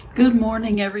Good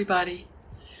morning, everybody.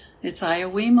 It's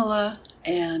Iowimala,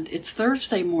 and it's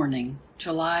Thursday morning,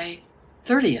 July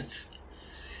 30th.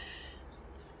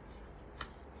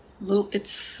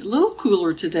 It's a little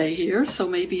cooler today here, so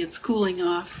maybe it's cooling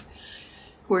off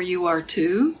where you are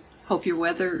too. Hope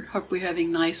you're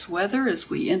having nice weather as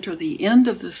we enter the end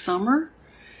of the summer.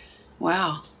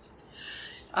 Wow.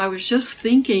 I was just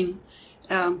thinking,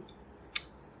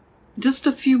 just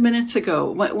a few minutes ago,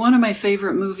 one of my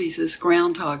favorite movies is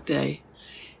Groundhog Day.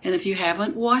 And if you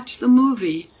haven't watched the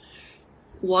movie,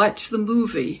 watch the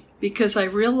movie. Because I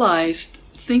realized,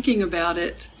 thinking about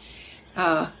it,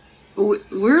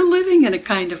 we're living in a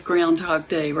kind of Groundhog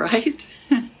Day, right?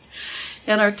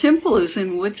 And our temple is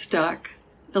in Woodstock,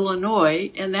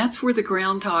 Illinois, and that's where the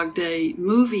Groundhog Day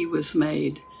movie was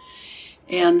made.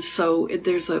 And so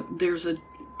there's a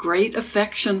great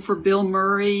affection for Bill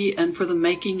Murray and for the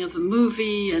making of the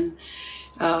movie, and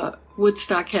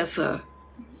Woodstock has a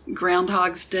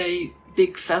Groundhog's Day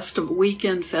big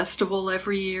weekend festival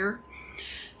every year,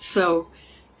 so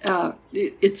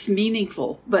it's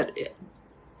meaningful. But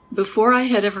before I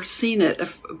had ever seen it,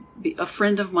 a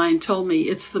friend of mine told me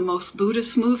it's the most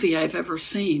Buddhist movie I've ever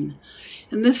seen,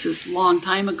 and this is a long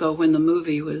time ago when the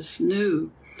movie was new,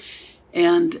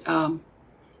 and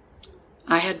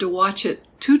I had to watch it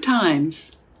 2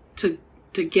 times to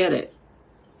get it.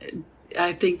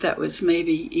 I think that was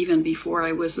maybe even before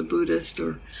I was a Buddhist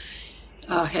or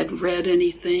had read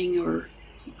anything, or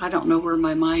I don't know where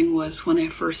my mind was when I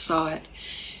first saw it.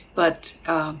 But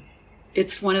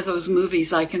it's one of those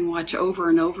movies I can watch over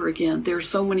and over again. There's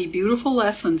so many beautiful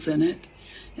lessons in it,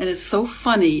 and it's so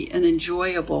funny and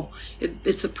enjoyable.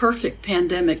 It's a perfect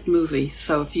pandemic movie.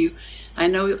 So if you,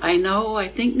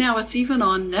 I think now it's even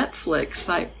on Netflix.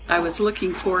 I was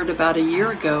looking for it about a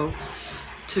year ago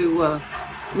to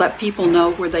let people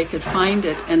know where they could find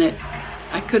it, and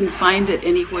I couldn't find it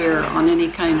anywhere on any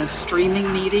kind of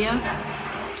streaming media.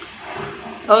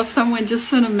 Oh, someone just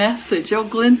sent a message. Oh,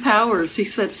 Glenn Powers, he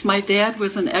says, my dad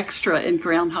was an extra in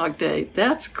Groundhog Day.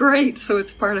 That's great. So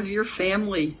it's part of your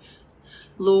family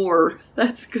lore.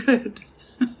 That's good.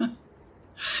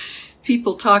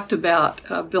 People talked about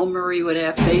Bill Murray would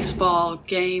have baseball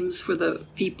games for the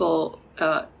people,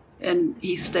 and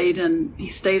he stayed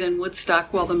in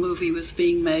Woodstock while the movie was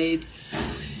being made.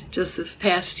 Just this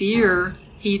past year,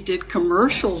 he did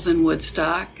commercials in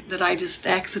Woodstock that I just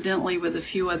accidentally, with a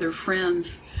few other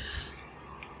friends,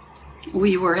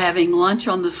 we were having lunch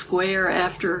on the square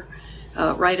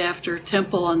right after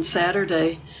Temple on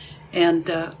Saturday,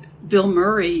 and Bill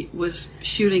Murray was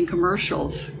shooting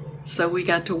commercials. So we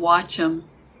got to watch them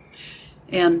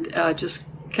and just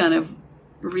kind of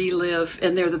relive.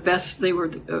 And they're the best.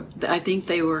 I think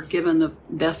they were given the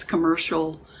best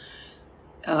commercial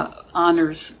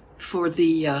honors for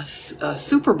the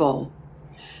Super Bowl.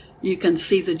 You can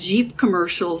see the Jeep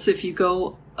commercials. If you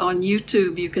go on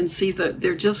YouTube, you can see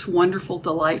they're just wonderful,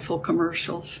 delightful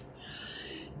commercials.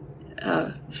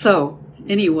 So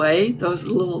anyway, those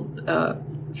little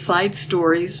side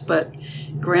stories, but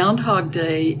Groundhog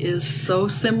Day is so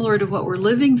similar to what we're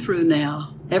living through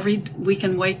now. We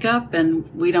can wake up and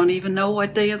we don't even know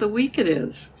what day of the week it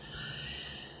is.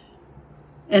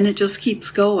 And it just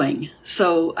keeps going.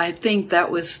 So I think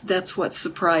that's what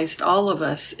surprised all of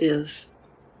us, is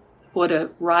what a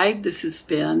ride this has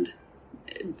been.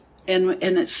 And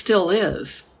it still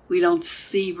is. We don't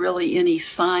see really any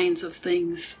signs of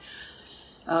things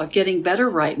getting better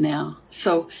right now.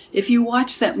 So if you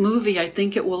watch that movie, I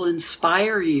think it will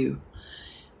inspire you,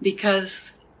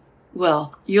 because,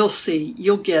 well,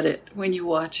 you'll get it when you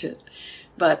watch it.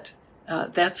 But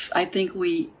I think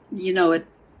we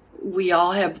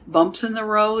all have bumps in the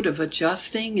road of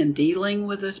adjusting and dealing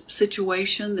with a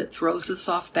situation that throws us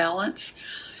off balance.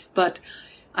 But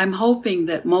I'm hoping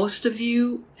that most of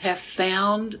you have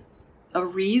found a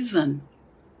reason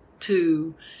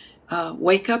to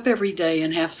wake up every day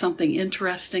and have something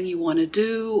interesting you want to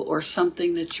do, or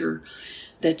something that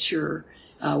you're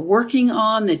working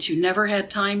on that you never had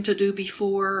time to do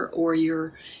before, or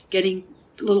you're getting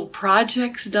little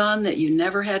projects done that you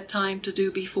never had time to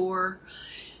do before,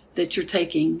 that you're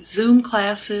taking Zoom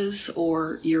classes,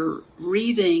 or you're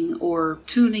reading or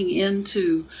tuning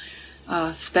into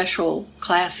special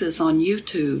classes on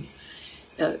YouTube.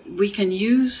 We can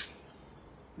use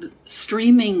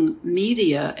streaming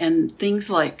media and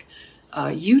things like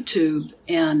YouTube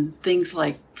and things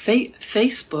like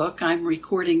Facebook. I'm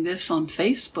recording this on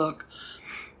Facebook.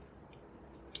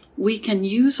 We can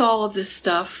use all of this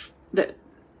stuff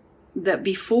that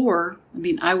before,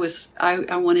 I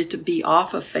wanted to be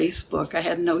off of Facebook. I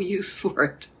had no use for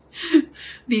it.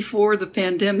 before the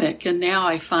pandemic, and now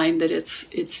I find that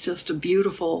it's just a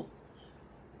beautiful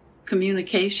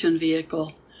communication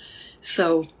vehicle.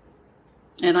 So,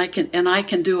 and I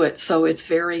can do it. So it's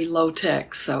very low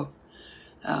tech. So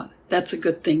that's a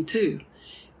good thing too.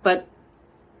 But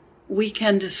we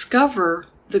can discover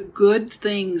the good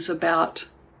things about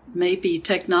maybe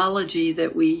technology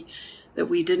that we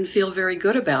didn't feel very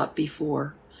good about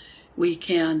before. We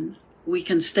can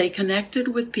stay connected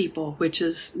with people, which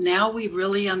is now we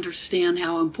really understand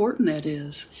how important that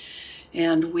is.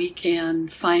 And we can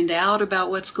find out about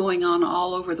what's going on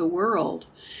all over the world.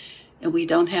 And we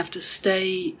don't have to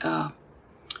stay in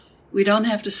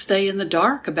the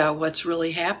dark about what's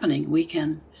really happening. We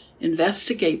can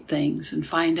investigate things and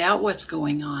find out what's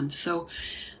going on. So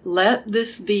let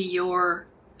this be your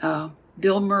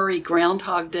Bill Murray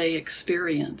Groundhog Day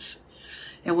experience.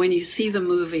 And when you see the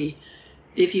movie,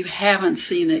 if you haven't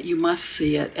seen it, you must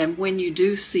see it. And when you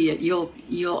do see it,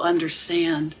 you'll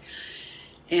understand.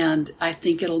 And I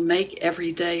think it'll make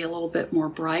every day a little bit more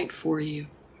bright for you.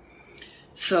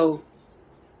 So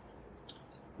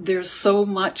there's so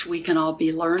much we can all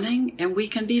be learning, and we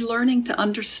can be learning to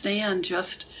understand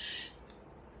just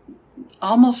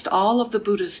almost all of the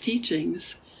Buddha's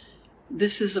teachings.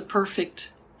 This is a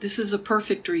perfect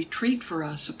retreat for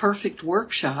us, a perfect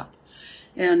workshop.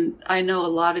 And I know a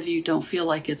lot of you don't feel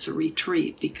like it's a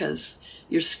retreat because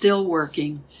you're still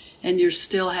working and you're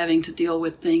still having to deal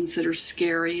with things that are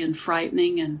scary and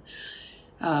frightening, and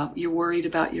you're worried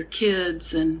about your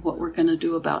kids and what we're going to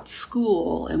do about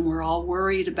school, and we're all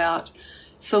worried about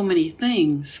so many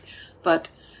things. But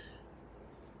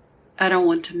I don't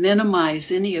want to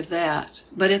minimize any of that.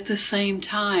 But at the same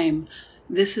time,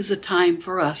 this is a time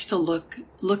for us to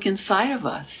look inside of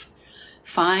us,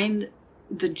 find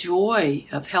the joy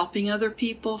of helping other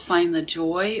people, find the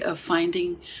joy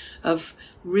of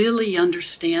really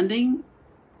understanding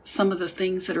some of the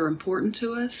things that are important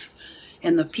to us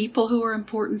and the people who are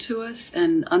important to us,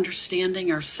 and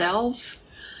understanding ourselves.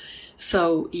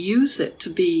 So use it to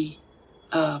be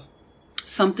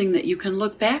something that you can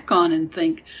look back on and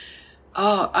think,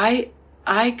 oh,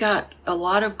 I got a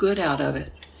lot of good out of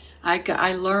it.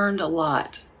 I learned a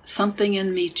lot. Something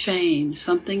in me changed.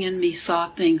 Something in me saw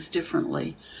things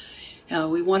differently.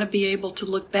 We want to be able to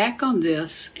look back on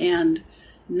this and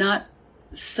not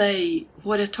say,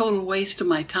 what a total waste of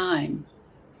my time.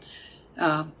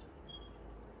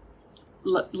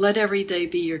 Let every day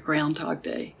be your Groundhog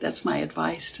Day. That's my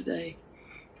advice today.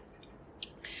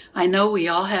 I know we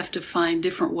all have to find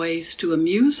different ways to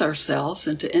amuse ourselves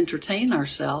and to entertain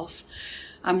ourselves.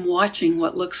 I'm watching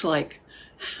what looks like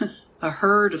a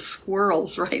herd of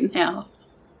squirrels right now.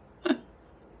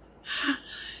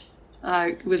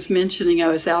 I was mentioning I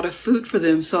was out of food for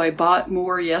them, so I bought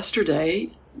more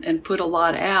yesterday and put a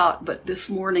lot out, but this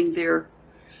morning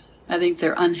I think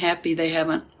they're unhappy they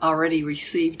haven't already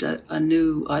received a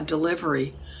new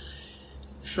delivery.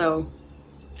 So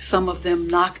some of them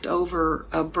knocked over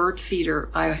a bird feeder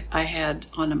I had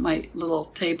on my little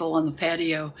table on the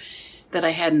patio that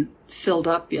I hadn't filled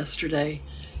up yesterday.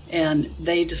 And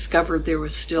they discovered there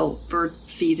was still bird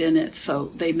feed in it,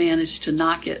 so they managed to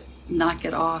knock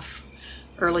it off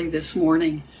early this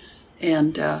morning.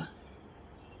 And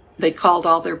they called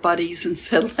all their buddies and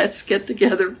said, let's get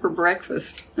together for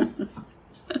breakfast.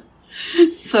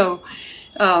 So,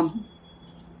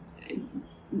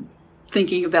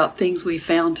 thinking about things we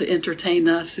found to entertain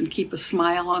us and keep a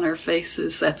smile on our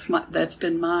faces, that's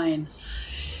been mine.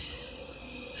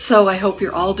 So I hope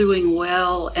you're all doing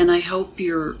well, and I hope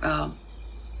you've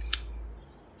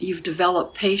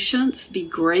developed patience. Be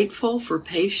grateful for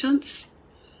patience.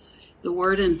 The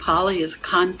word in Pali is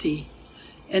khanti,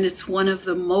 and it's one of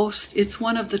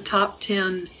the top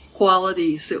 10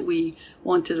 qualities that we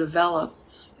want to develop.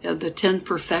 The 10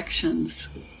 perfections,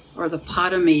 or the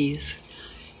padamis.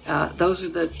 Those are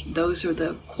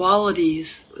the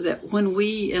qualities that when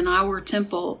we in our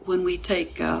temple, when we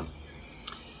take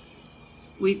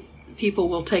people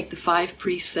will take the 5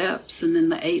 precepts and then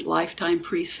the 8 lifetime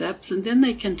precepts, and then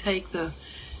they can take the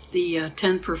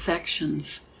 10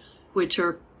 perfections, which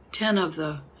are 10 of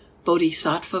the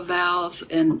Bodhisattva vows,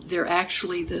 and they're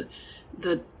actually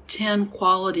the 10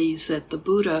 qualities that the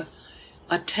Buddha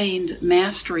attained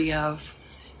mastery of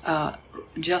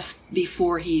just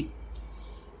before he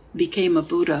became a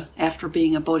Buddha, after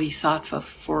being a Bodhisattva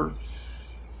for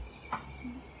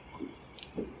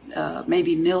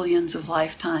maybe millions of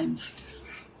lifetimes.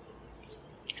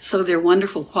 So they're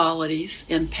wonderful qualities,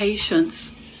 and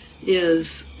patience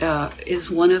is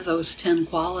one of those 10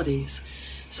 qualities.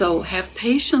 So have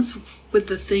patience with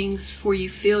the things where you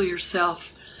feel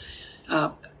yourself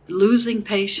losing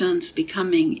patience,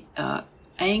 becoming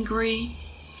angry.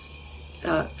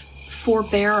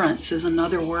 Forbearance is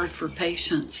another word for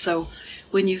patience. So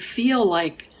when you feel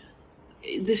like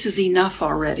this is enough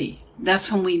already,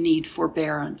 that's when we need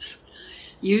forbearance.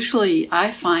 Usually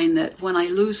I find that when I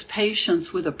lose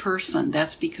patience with a person,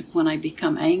 that's when I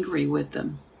become angry with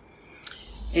them.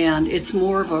 And it's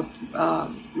more of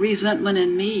a resentment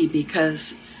in me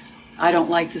because I don't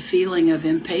like the feeling of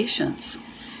impatience.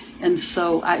 And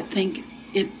so I think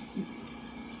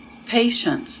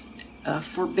patience,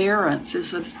 forbearance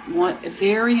is a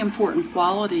very important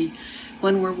quality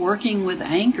when we're working with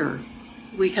anger.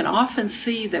 We can often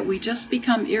see that we just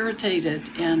become irritated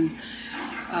and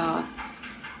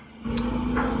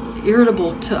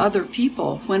irritable to other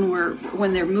people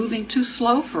when they're moving too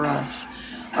slow for us,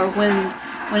 or when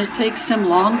it takes them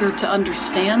longer to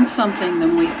understand something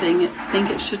than we think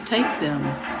it should take them.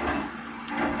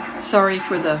 Sorry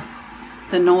for the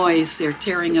noise. They're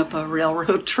tearing up a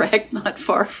railroad track not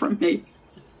far from me.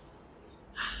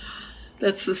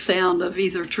 That's the sound of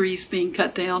either trees being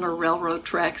cut down or railroad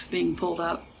tracks being pulled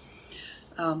up.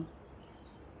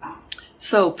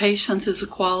 So patience is a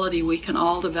quality we can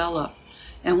all develop.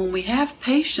 And when we have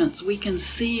patience, we can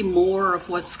see more of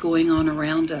what's going on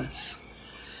around us.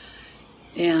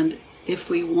 And if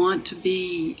we want to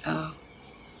be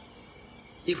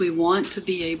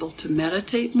able to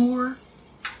meditate more,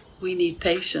 we need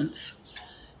patience.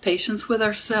 Patience with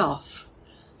ourselves.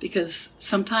 Because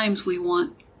sometimes we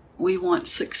want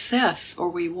success, or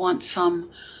we want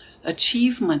some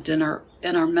achievement in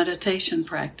our meditation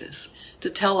practice to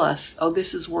tell us, oh,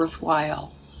 this is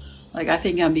worthwhile. Like, I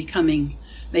think I'm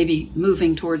maybe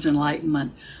moving towards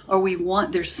enlightenment. Or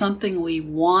there's something we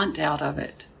want out of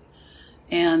it.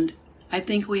 And I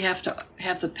think we have to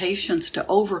have the patience to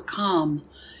overcome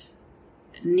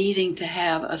needing to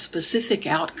have a specific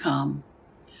outcome,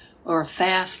 or a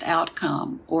fast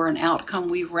outcome, or an outcome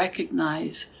we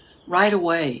recognize right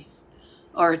away,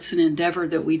 or it's an endeavor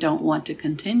that we don't want to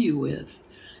continue with.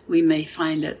 We may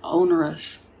find it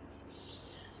onerous.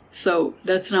 So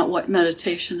that's not what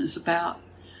meditation is about.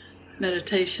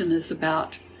 Meditation is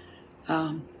about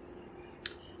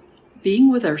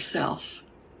being with ourselves,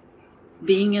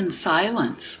 being in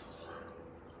silence,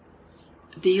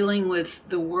 dealing with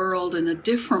the world in a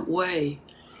different way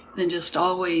than just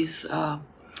always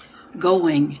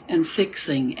going and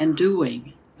fixing and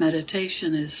doing.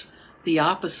 Meditation is the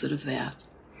opposite of that.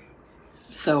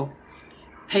 So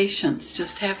patience,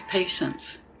 just have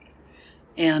patience.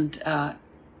 And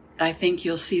I think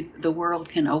you'll see the world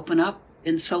can open up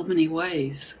in so many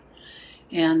ways.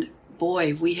 And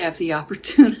boy, we have the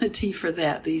opportunity for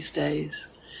that these days.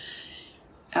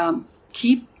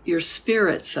 Keep your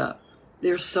spirits up.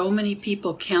 There's so many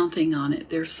people counting on it.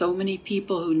 There's so many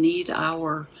people who need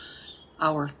our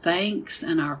thanks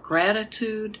and our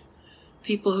gratitude.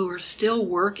 People who are still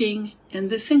working, and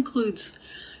this includes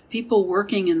people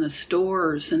working in the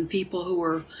stores and people who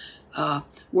are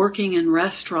working in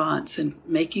restaurants and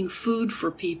making food for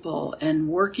people, and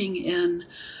working in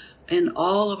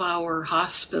all of our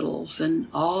hospitals and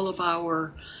all of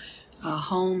our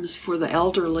homes for the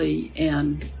elderly,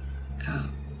 and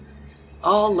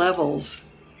all levels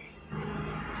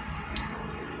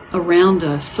around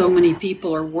us. So many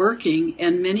people are working,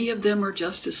 and many of them are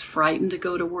just as frightened to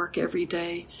go to work every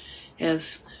day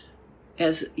as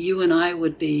you and I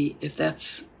would be if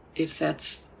that's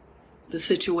the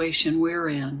situation we're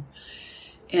in.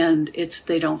 And it's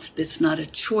not a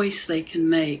choice they can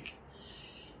make.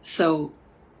 So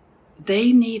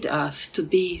they need us to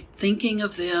be thinking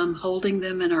of them, holding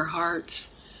them in our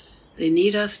hearts. They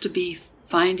need us to be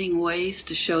finding ways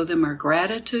to show them our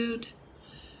gratitude.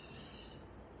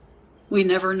 We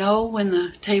never know when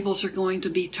the tables are going to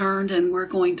be turned and we're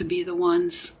going to be the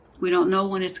ones. We don't know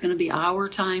when it's going to be our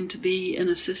time to be in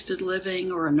assisted living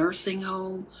or a nursing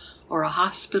home or a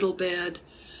hospital bed.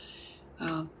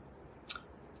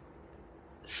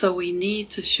 So we need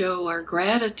to show our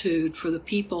gratitude for the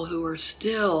people who are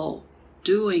still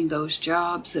doing those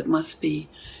jobs that must be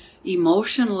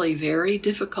emotionally very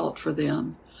difficult for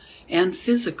them, and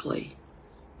physically,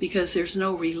 because there's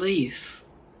no relief.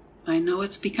 I know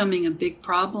it's becoming a big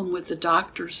problem with the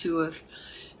doctors who have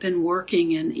been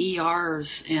working in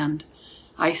ERs and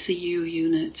ICU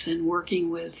units and working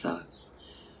with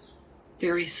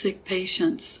very sick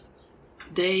patients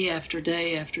day after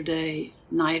day after day,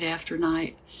 night after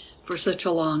night, for such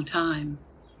a long time.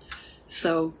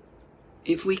 So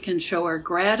if we can show our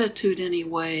gratitude any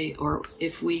way, or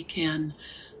if we can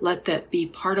let that be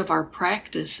part of our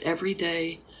practice every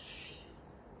day,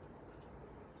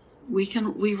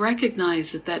 we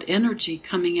recognize that energy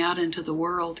coming out into the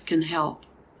world can help.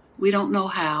 We don't know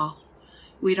how.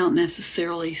 We don't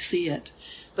necessarily see it.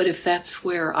 But if that's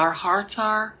where our hearts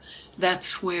are,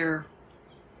 that's where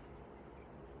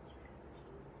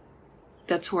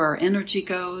our energy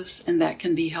goes, and that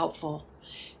can be helpful.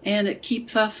 And it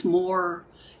keeps us more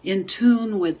in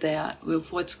tune with that,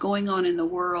 with what's going on in the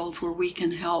world, where we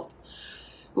can help,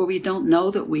 where we don't know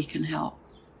that we can help.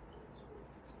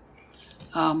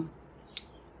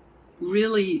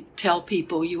 Really tell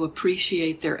people you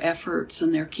appreciate their efforts,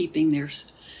 and they're keeping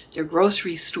their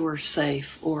grocery stores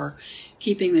safe, or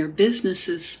keeping their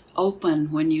businesses open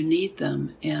when you need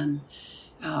them, and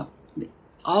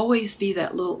always be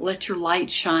that little, let your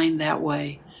light shine that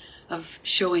way, of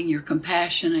showing your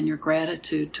compassion and your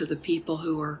gratitude to the people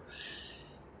who are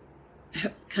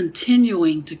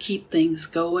continuing to keep things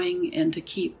going and to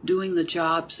keep doing the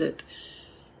jobs that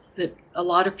a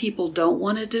lot of people don't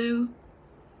want to do,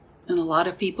 and a lot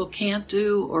of people can't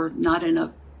do, or not in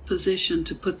a position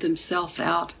to put themselves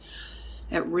out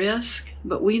at risk.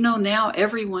 But we know now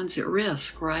everyone's at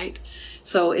risk, right?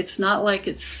 So it's not like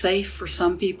it's safe for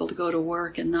some people to go to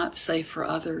work and not safe for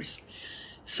others.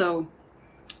 So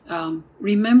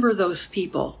remember those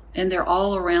people, and they're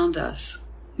all around us.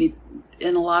 And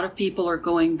a lot of people are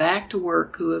going back to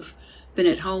work who have been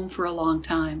at home for a long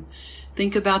time.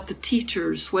 Think about the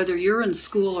teachers, whether you're in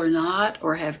school or not,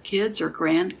 or have kids or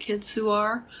grandkids who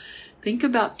are. Think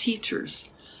about teachers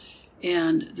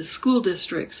and the school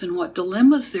districts and what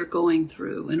dilemmas they're going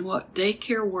through, and what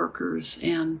daycare workers,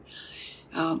 and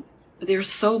there's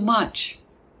so much.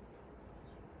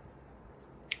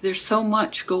 There's so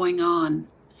much going on.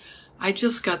 I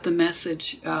just got the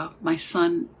message, my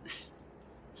son,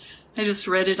 I just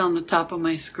read it on the top of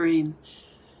my screen.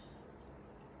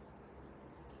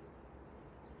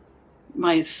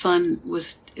 My son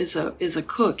is a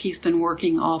cook. He's been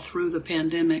working all through the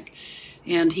pandemic,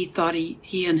 and he thought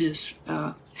he and his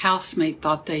housemate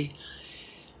thought they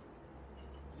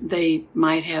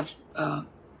might have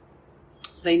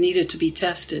they needed to be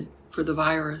tested for the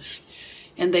virus,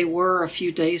 and they were a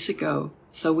few days ago.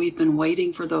 So we've been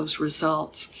waiting for those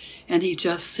results, and he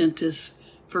just sent his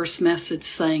first message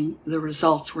saying the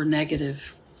results were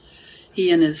negative. He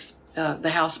and his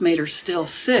the housemate are still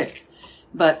sick,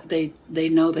 but they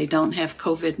know they don't have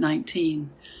COVID-19.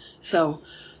 So,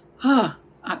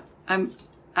 I'm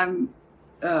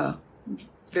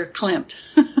verklempt.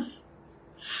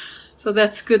 So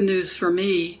that's good news for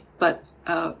me, but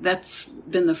that's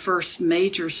been the first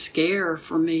major scare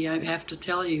for me, I have to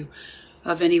tell you,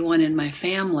 of anyone in my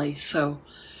family. So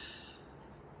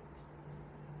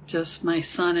just my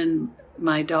son and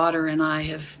my daughter and I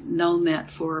have known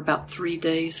that for about 3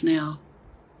 days now.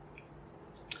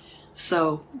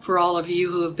 So for all of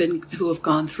you who have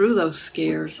gone through those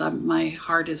scares, my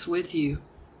heart is with you.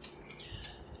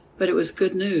 But it was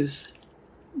good news.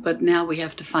 But now we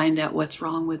have to find out what's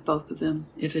wrong with both of them,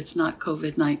 if it's not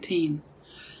COVID-19.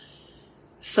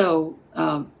 So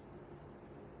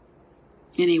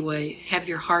anyway, have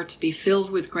your hearts be filled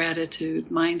with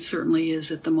gratitude. Mine certainly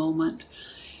is at the moment.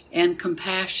 And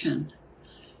compassion.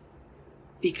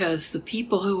 Because the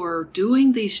people who are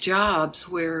doing these jobs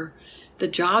where the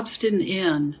jobs didn't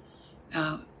end,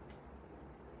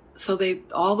 so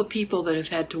all the people that have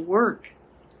had to work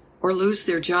or lose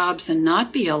their jobs and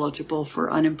not be eligible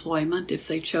for unemployment if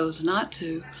they chose not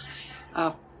to,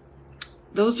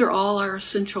 those are all our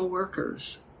essential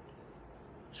workers.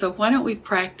 So why don't we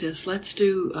practice? Let's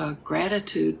do a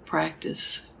gratitude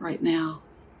practice right now,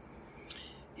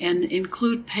 and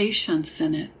include patience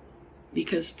in it,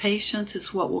 because patience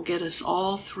is what will get us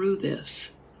all through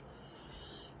this.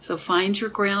 So find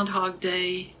your Groundhog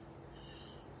Day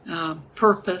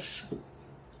purpose,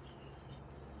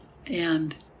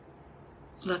 and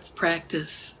let's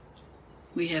practice.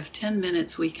 We have 10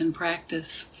 minutes we can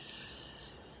practice.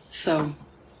 So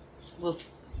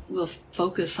we'll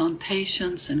focus on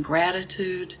patience and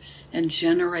gratitude and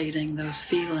generating those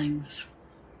feelings.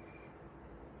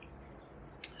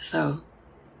 So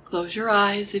close your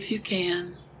eyes if you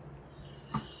can.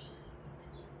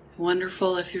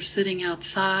 Wonderful if you're sitting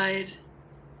outside.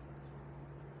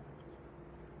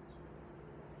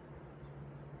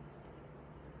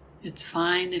 It's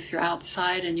fine if you're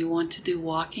outside and you want to do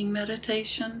walking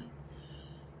meditation.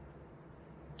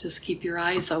 Just keep your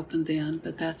eyes open then,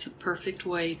 but that's a perfect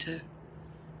way to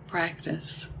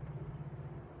practice.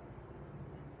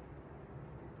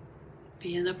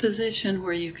 Be in a position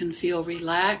where you can feel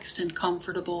relaxed and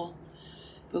comfortable,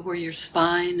 but where your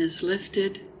spine is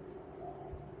lifted.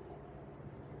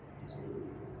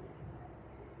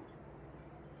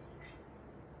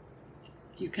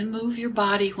 You can move your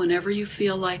body whenever you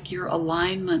feel like your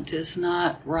alignment is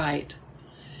not right.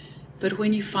 But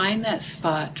when you find that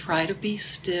spot, try to be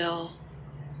still.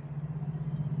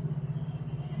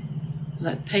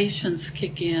 Let patience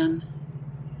kick in.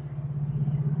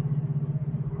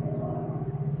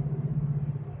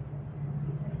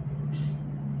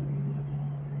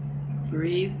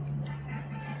 Breathe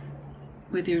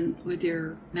with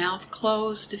your mouth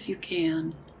closed if you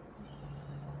can.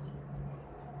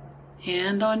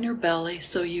 Hand on your belly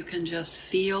so you can just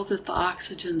feel that the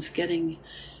oxygen's getting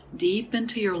deep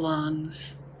into your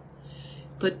lungs.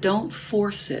 But don't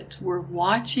force it. We're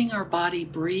watching our body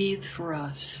breathe for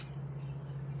us.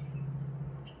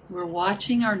 We're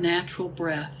watching our natural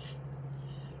breath.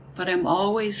 But I'm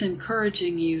always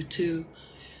encouraging you to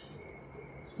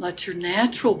let your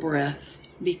natural breath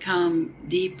become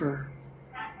deeper.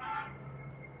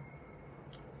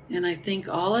 And I think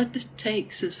all it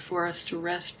takes is for us to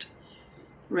rest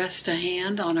a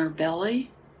hand on our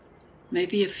belly,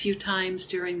 maybe a few times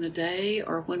during the day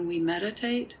or when we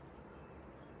meditate.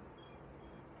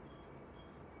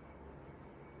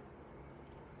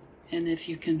 And if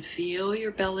you can feel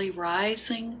your belly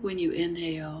rising when you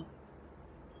inhale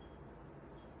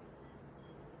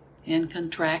and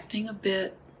contracting a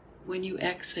bit when you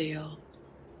exhale,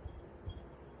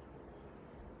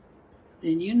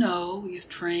 then you know you've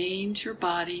trained your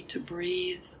body to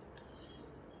breathe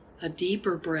a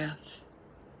deeper breath.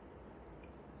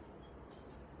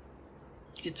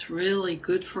 It's really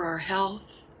good for our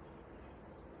health,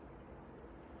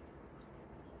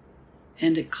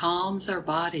 and it calms our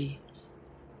body.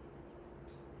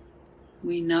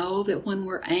 We know that when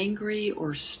we're angry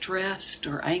or stressed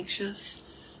or anxious,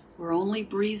 we're only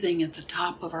breathing at the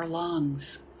top of our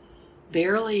lungs,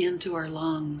 barely into our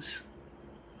lungs.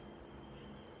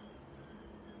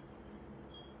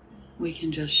 We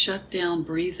can just shut down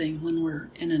breathing when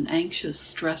we're in an anxious,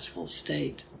 stressful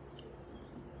state.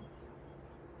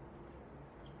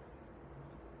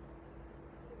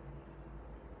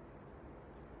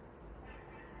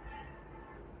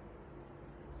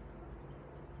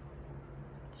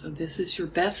 So this is your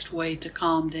best way to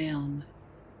calm down.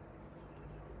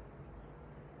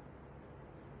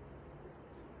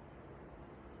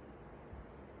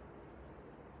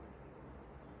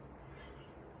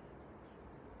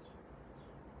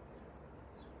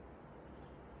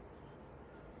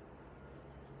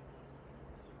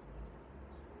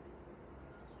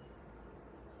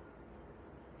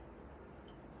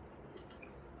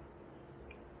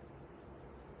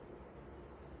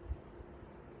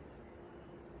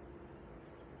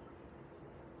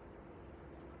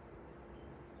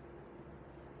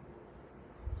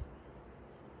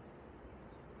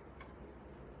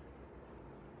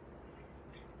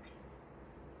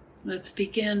 Let's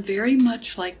begin very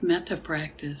much like metta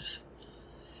practice.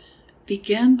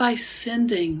 Begin by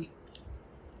sending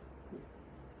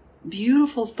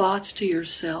beautiful thoughts to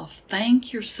yourself.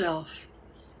 Thank yourself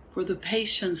for the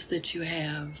patience that you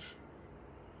have,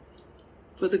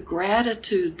 for the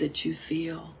gratitude that you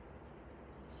feel,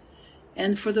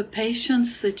 and for the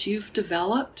patience that you've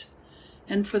developed,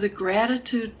 and for the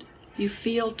gratitude you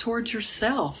feel towards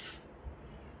yourself.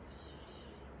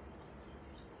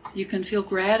 You can feel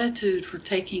gratitude for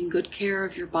taking good care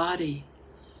of your body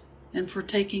and for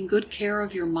taking good care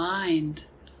of your mind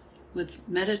with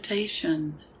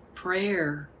meditation,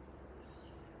 prayer,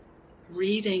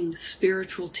 reading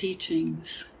spiritual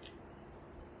teachings.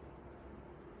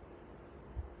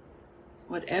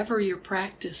 Whatever your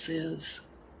practice is,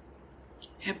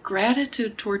 have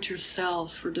gratitude towards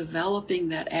yourselves for developing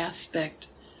that aspect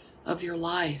of your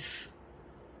life.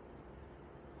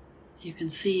 You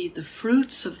can see the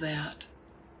fruits of that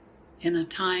in a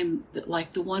time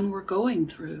like the one we're going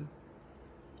through.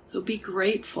 So be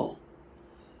grateful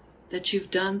that you've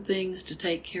done things to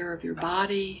take care of your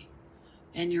body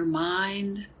and your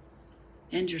mind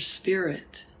and your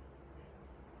spirit.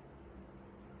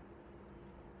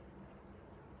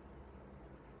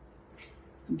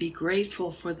 And be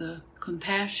grateful for the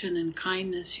compassion and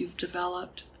kindness you've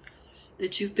developed,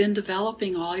 that you've been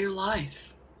developing all your life.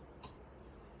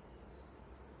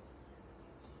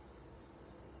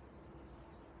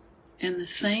 And the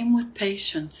same with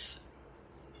patience.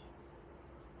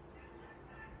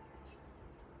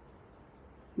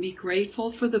 Be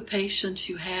grateful for the patience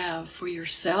you have for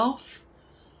yourself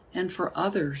and for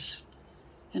others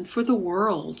and for the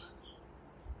world.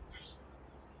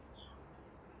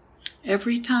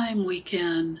 Every time we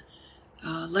can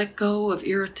let go of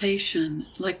irritation,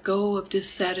 let go of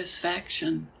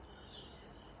dissatisfaction,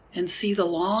 and see the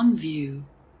long view,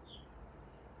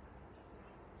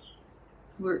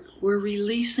 we're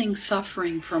releasing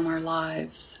suffering from our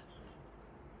lives.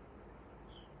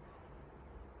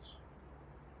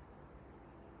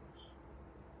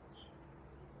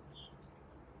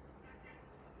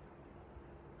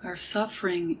 Our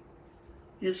suffering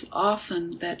is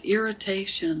often that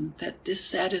irritation, that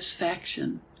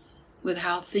dissatisfaction with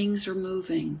how things are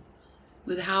moving,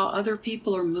 with how other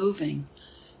people are moving.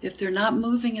 If they're not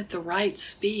moving at the right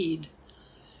speed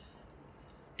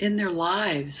in their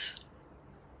lives,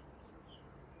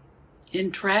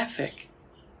 in traffic,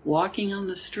 walking on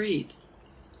the street,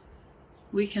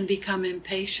 we can become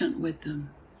impatient with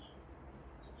them.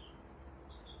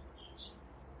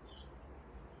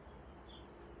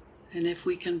 And if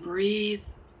we can breathe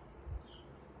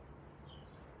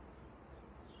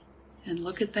and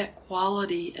look at that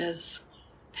quality as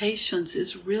patience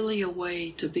is really a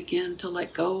way to begin to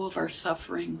let go of our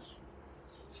suffering.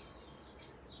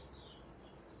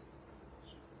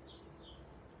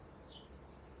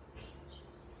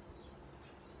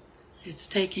 It's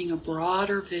taking a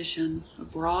broader vision, a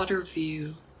broader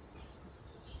view.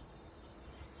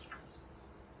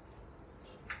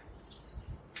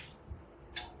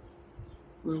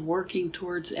 We're working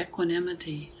towards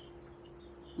equanimity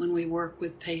when we work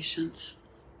with patience.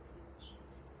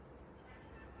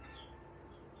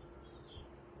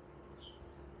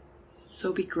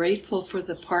 So be grateful for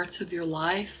the parts of your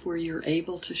life where you're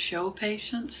able to show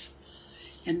patience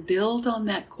and build on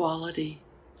that quality.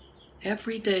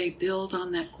 Every day build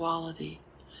on that quality.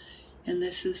 And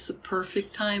this is the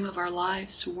perfect time of our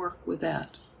lives to work with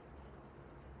that.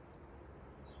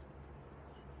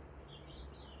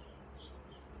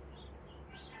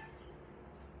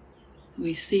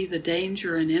 We see the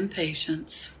danger in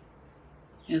impatience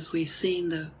as we've seen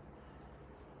the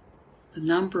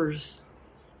numbers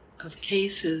of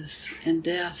cases and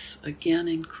deaths again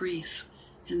increase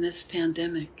in this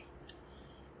pandemic.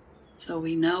 So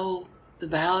we know the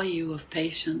value of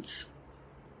patience.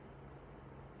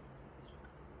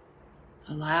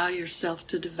 Allow yourself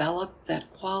to develop that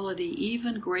quality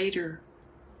even greater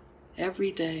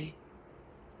every day.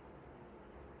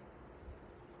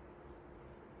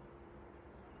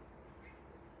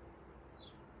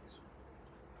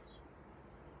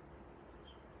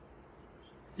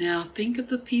 Now think of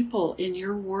the people in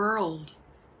your world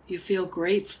you feel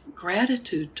great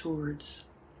gratitude towards.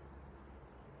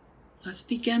 Let's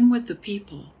begin with the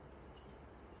people,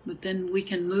 but then we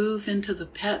can move into the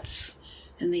pets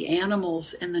and the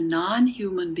animals and the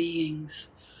non-human beings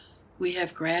we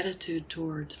have gratitude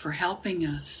towards for helping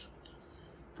us,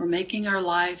 for making our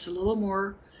lives a little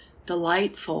more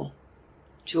delightful,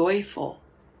 joyful,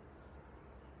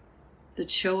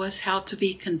 that show us how to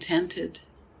be contented.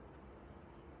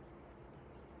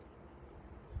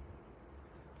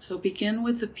 So begin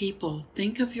with the people.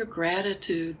 Think of your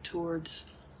gratitude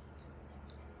towards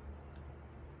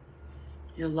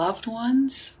your loved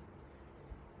ones,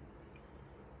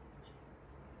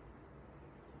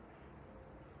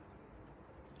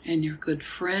 and your good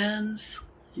friends,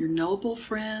 your noble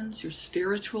friends, your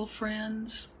spiritual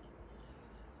friends,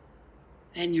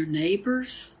 and your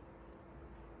neighbors,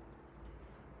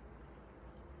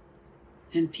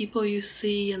 and people you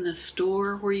see in the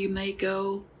store where you may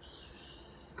go.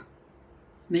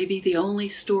 Maybe the only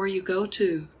store you go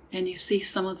to, and you see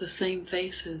some of the same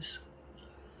faces.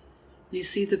 You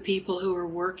see the people who are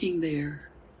working there.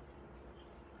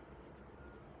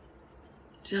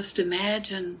 Just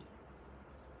imagine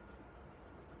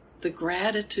the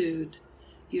gratitude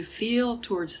you feel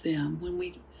towards them when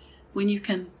we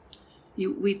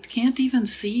can't even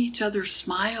see each other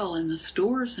smile in the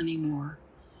stores anymore.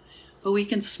 But we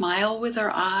can smile with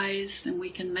our eyes, and we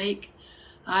can make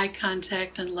eye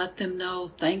contact and let them know,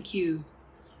 thank you.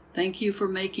 Thank you for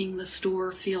making the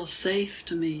store feel safe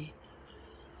to me.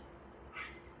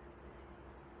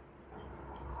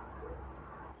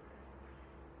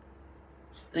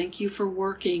 Thank you for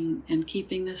working and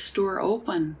keeping this store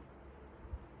open.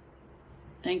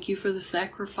 Thank you for the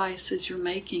sacrifices you're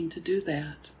making to do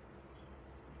that.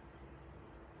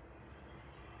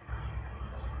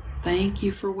 Thank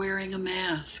you for wearing a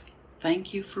mask.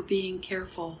 Thank you for being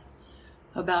careful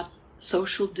about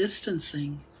social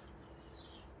distancing.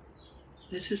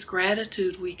 This is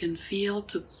gratitude we can feel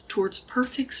towards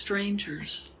perfect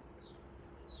strangers.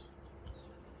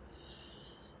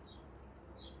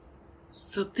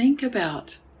 So think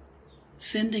about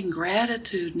sending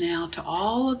gratitude now to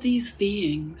all of these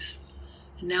beings.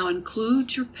 And now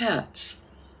include your pets.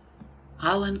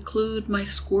 I'll include my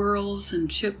squirrels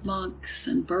and chipmunks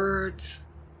and birds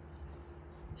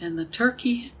and the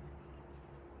turkey.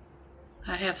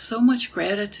 I have so much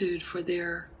gratitude for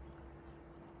their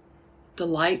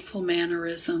delightful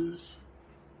mannerisms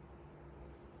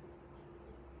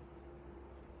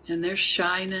and their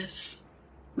shyness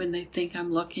when they think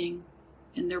I'm looking,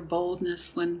 and their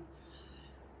boldness when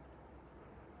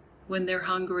when they're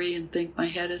hungry and think my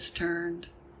head is turned.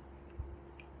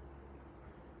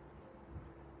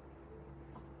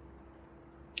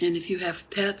 And if you have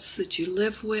pets that you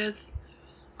live with,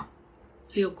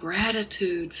 feel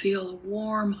gratitude, feel a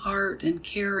warm heart and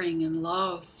caring and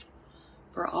love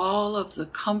for all of the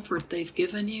comfort they've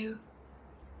given you,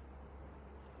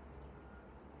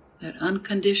 that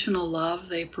unconditional love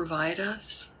they provide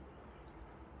us.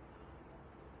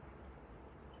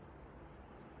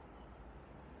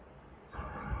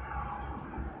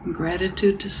 And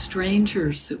gratitude to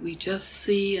strangers that we just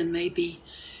see, and maybe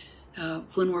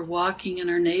when we're walking in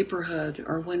our neighborhood,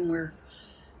 or when we're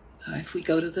if we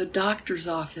go to the doctor's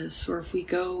office, or if we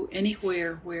go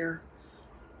anywhere where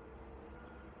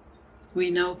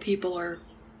we know people are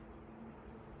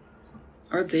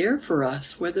there for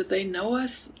us, whether they know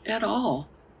us at all.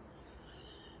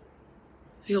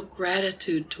 Feel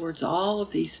gratitude towards all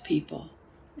of these people.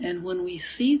 And when we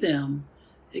see them,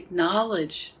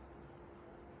 acknowledge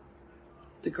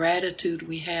the gratitude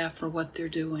we have for what they're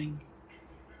doing.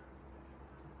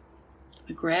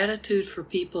 The gratitude for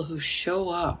people who show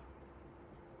up.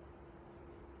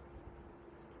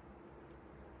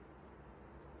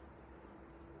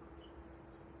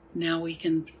 Now we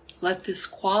can let this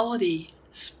quality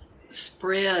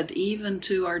spread even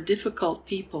to our difficult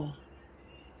people.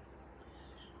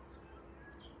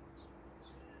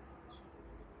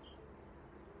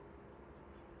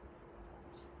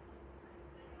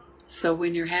 So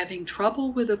when you're having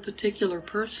trouble with a particular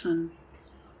person,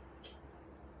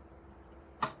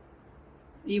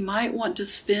 you might want to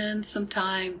spend some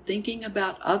time thinking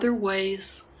about other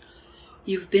ways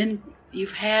you've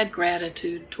had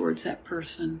gratitude towards that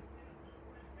person.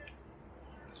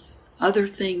 Other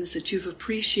things that you've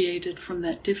appreciated from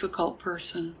that difficult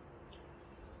person.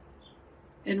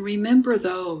 And remember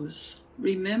those.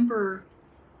 Remember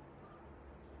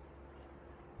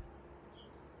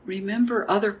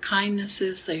other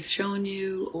kindnesses they've shown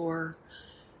you, or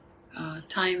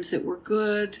times that were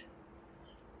good.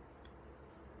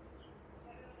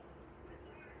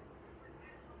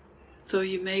 So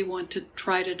you may want to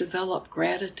try to develop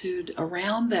gratitude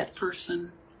around that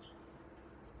person.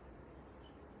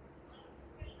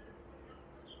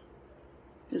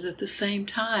 Because at the same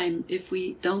time, if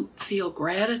we don't feel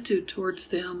gratitude towards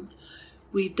them,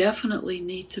 we definitely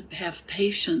need to have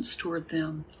patience toward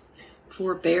them,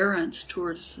 forbearance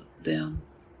towards them.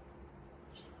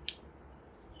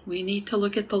 We need to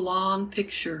look at the long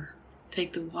picture,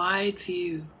 take the wide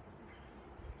view.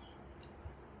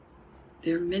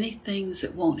 There are many things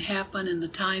that won't happen in the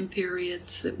time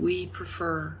periods that we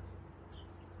prefer.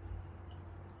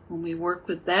 When we work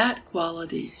with that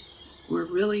quality, we're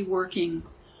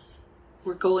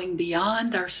going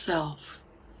beyond ourself.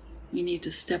 We need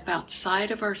to step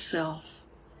outside of ourself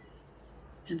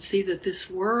and see that this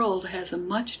world has a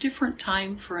much different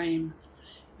time frame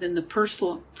than the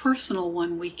personal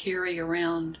one we carry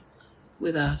around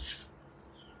with us,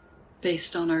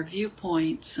 based on our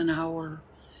viewpoints and our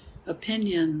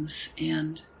opinions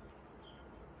and,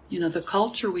 the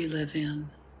culture we live in.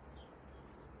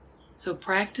 So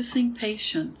practicing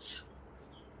patience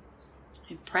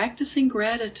and practicing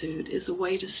gratitude is a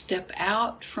way to step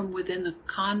out from within the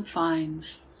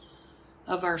confines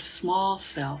of our small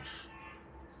self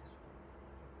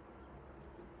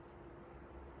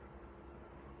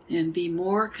and be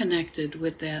more connected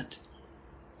with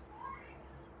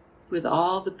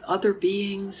all the other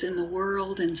beings in the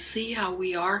world, and see how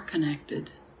we are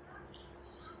connected.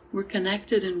 We're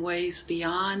connected in ways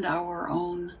beyond our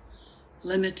own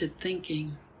limited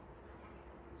thinking.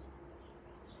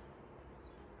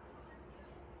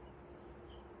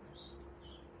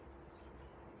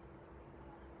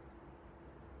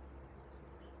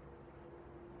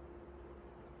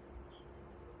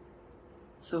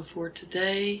 So for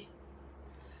today,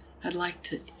 I'd like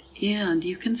to end.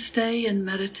 You can stay in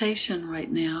meditation right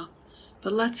now,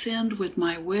 but let's end with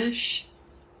my wish.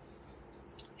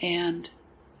 And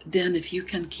then if you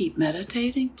can keep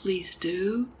meditating, please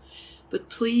do. But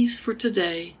please, for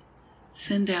today,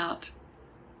 send out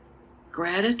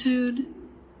gratitude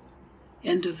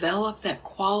and develop that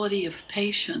quality of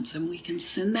patience. And we can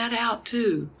send that out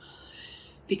too,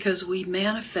 because we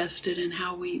manifest it in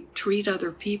how we treat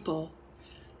other people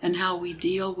and how we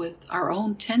deal with our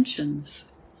own tensions.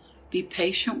 Be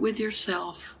patient with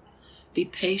yourself. Be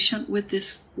patient with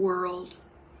this world.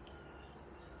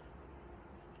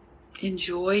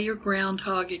 Enjoy your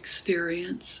groundhog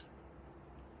experience.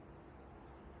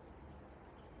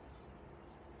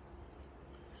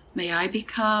 May I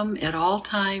become at all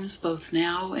times, both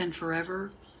now and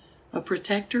forever, a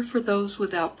protector for those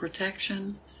without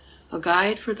protection, a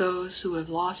guide for those who have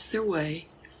lost their way,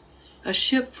 a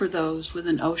ship for those with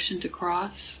an ocean to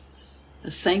cross, a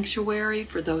sanctuary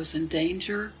for those in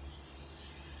danger,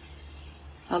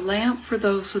 a lamp for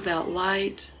those without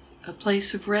light, a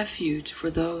place of refuge for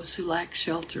those who lack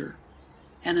shelter,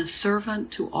 and a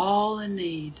servant to all in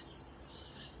need.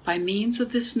 By means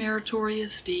of this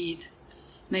meritorious deed,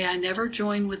 may I never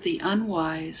join with the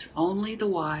unwise, only the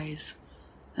wise,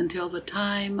 until the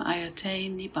time I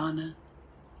attain Nibbana.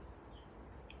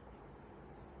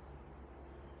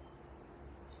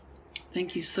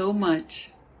 Thank you so much.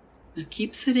 Now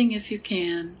keep sitting if you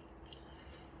can.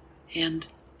 And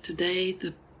today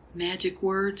the magic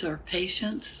words are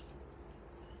patience,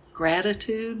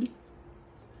 gratitude,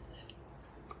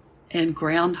 and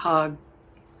Groundhog's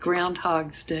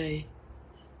Day.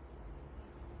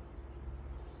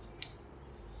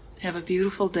 Have a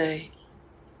beautiful day.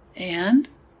 And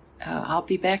I'll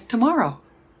be back tomorrow.